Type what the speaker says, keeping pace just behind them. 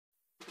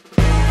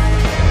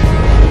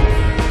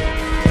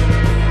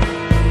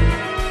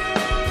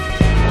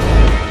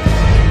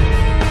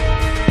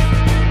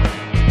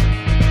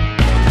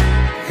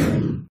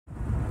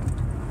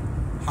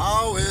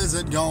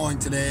going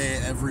today,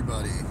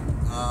 everybody?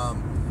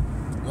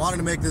 Wanted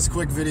to make this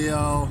quick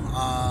video,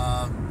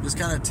 just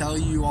kind of tell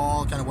you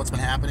all kind of what's been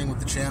happening with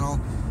the channel.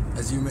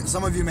 As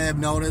some of you may have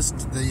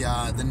noticed,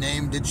 the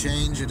name did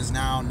change. It is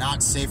now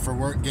Not Safe for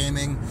Work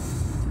Gaming.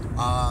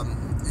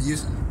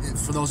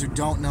 For those who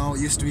don't know,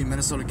 it used to be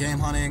Minnesota Game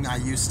Hunting. I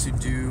used to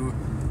do,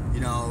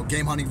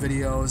 game hunting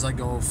videos. I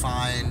go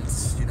find,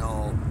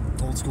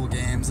 old school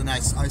games, and I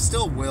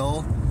still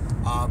will,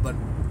 but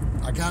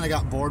I kind of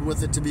got bored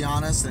with it, to be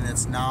honest, and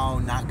it's now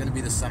not going to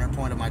be the center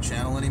point of my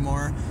channel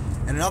anymore.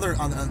 And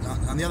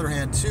on the other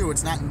hand, too,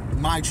 it's not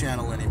my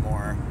channel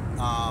anymore.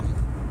 I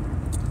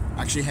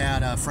actually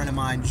had a friend of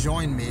mine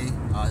join me.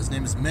 His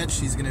name is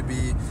Mitch. He's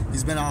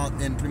been out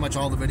in pretty much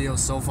all the videos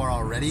so far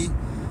already.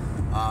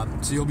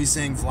 So you'll be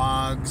seeing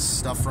vlogs,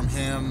 stuff from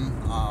him.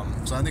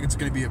 So I think it's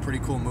going to be a pretty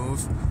cool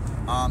move.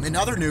 In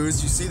other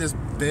news, you see this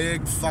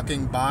big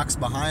fucking box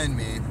behind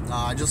me.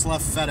 I just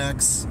left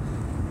FedEx.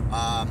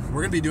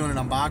 We're going to be doing an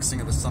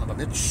unboxing of this son of a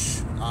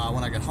bitch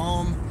when I get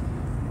home.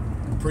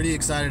 I'm pretty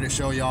excited to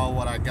show y'all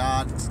what I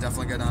got. It's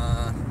definitely going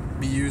to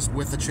be used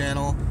with the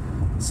channel.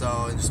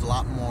 So just a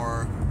lot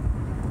more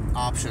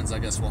options, I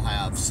guess, we'll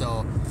have.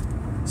 So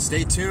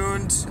stay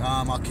tuned.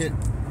 I'll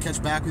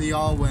catch back with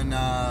y'all when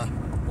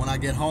I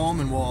get home,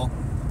 and we'll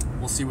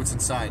see what's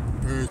inside.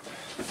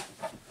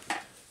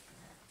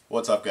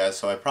 What's up, guys?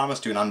 So I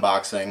promised to do an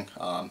unboxing.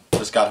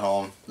 Just got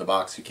home. The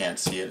box, you can't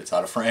see it. It's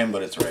out of frame,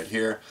 but it's right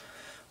here.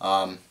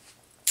 Let's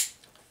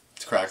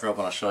crack her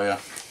open. I'll show you.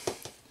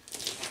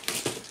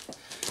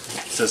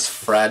 It says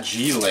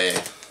Fragile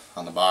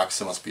on the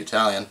box. It must be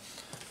Italian.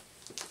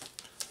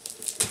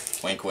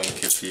 Wink,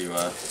 wink. If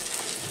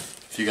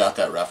you got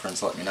that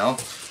reference, let me know.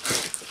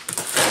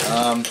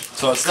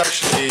 So it's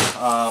actually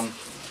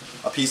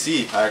a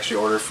PC I actually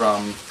ordered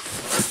from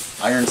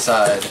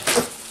Ironside.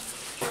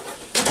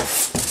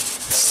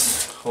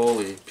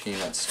 Holy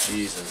peanuts,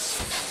 Jesus.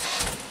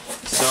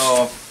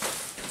 So,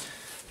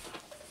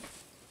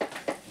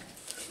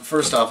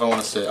 first off, I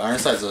want to say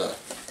Ironside's a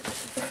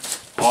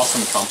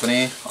awesome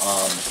company.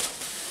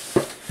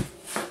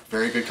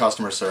 Very good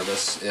customer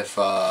service. If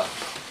I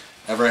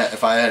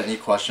had any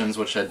questions,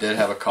 which I did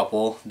have a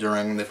couple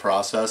during the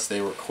process, they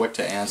were quick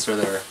to answer.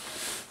 Their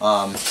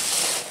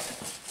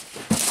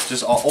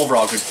just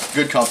overall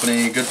good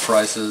company, good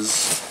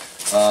prices.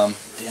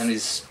 Damn,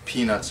 these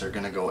peanuts are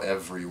gonna go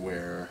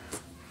everywhere.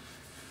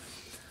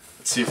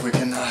 Let's see if we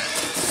can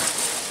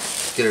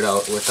get it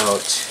out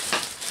without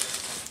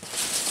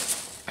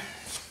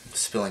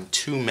spilling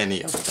too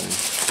many of them.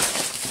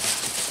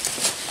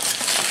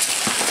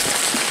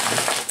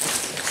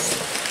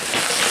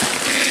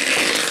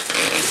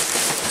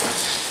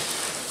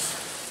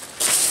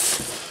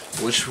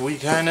 Which we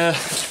kind of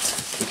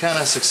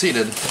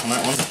succeeded on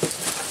that one.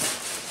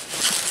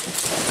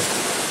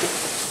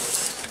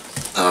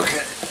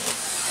 Okay.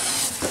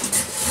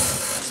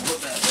 Let's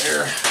put that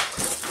there.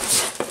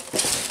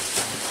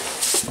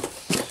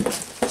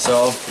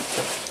 So,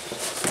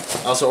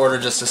 I also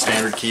ordered just a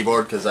standard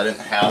keyboard because I didn't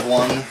have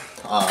one.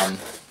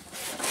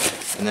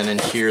 And then in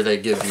here they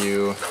give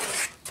you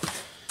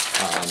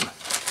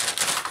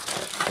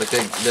like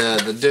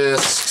the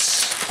discs.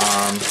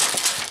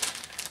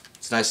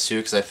 It's nice too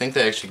because I think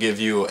they actually give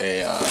you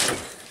a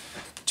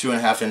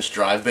 2.5-inch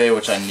drive bay,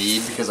 which I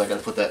need because I got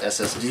to put that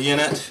SSD in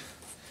it.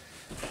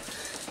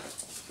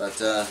 But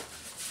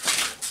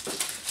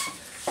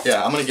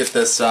yeah, I'm gonna get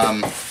this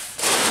out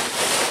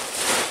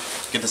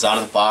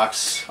of the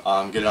box,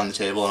 get it on the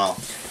table, and I'll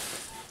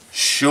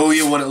show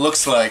you what it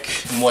looks like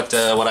and what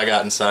I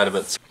got inside of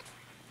it.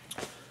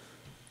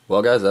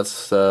 Well, guys,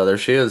 that's there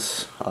she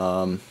is.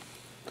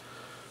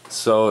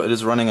 So it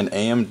is running an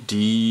AMD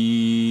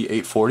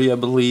 840, I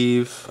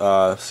believe,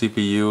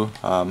 CPU.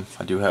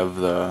 I do have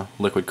the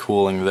liquid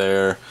cooling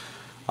there.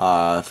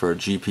 For a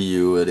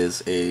GPU, it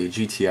is a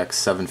GTX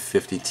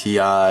 750 Ti. Do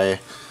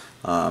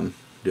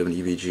have an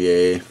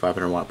EVGA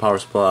 500 watt power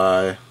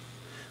supply.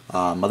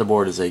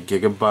 Motherboard is a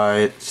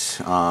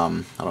Gigabyte.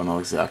 I don't know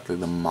exactly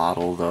the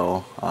model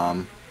though.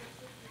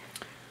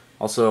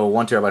 Also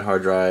 1 terabyte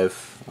hard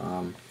drive.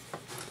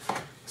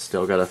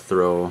 Still gotta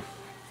throw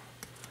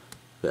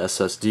the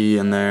SSD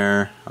in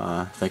there.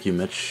 Thank you,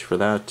 Mitch, for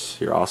that.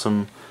 You're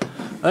awesome.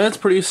 It's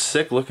pretty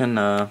sick looking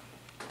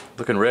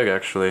rig,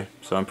 actually.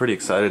 So I'm pretty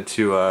excited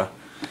to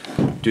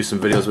do some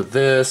videos with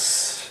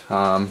this.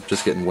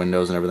 Just getting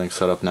Windows and everything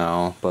set up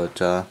now.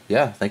 But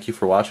yeah, thank you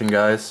for watching,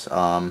 guys.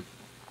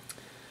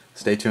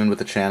 Stay tuned with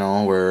the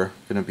channel. We're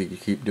gonna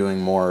keep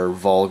doing more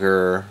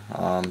vulgar,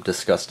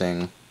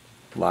 disgusting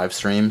live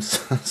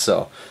streams.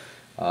 So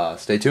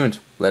stay tuned.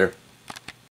 Later.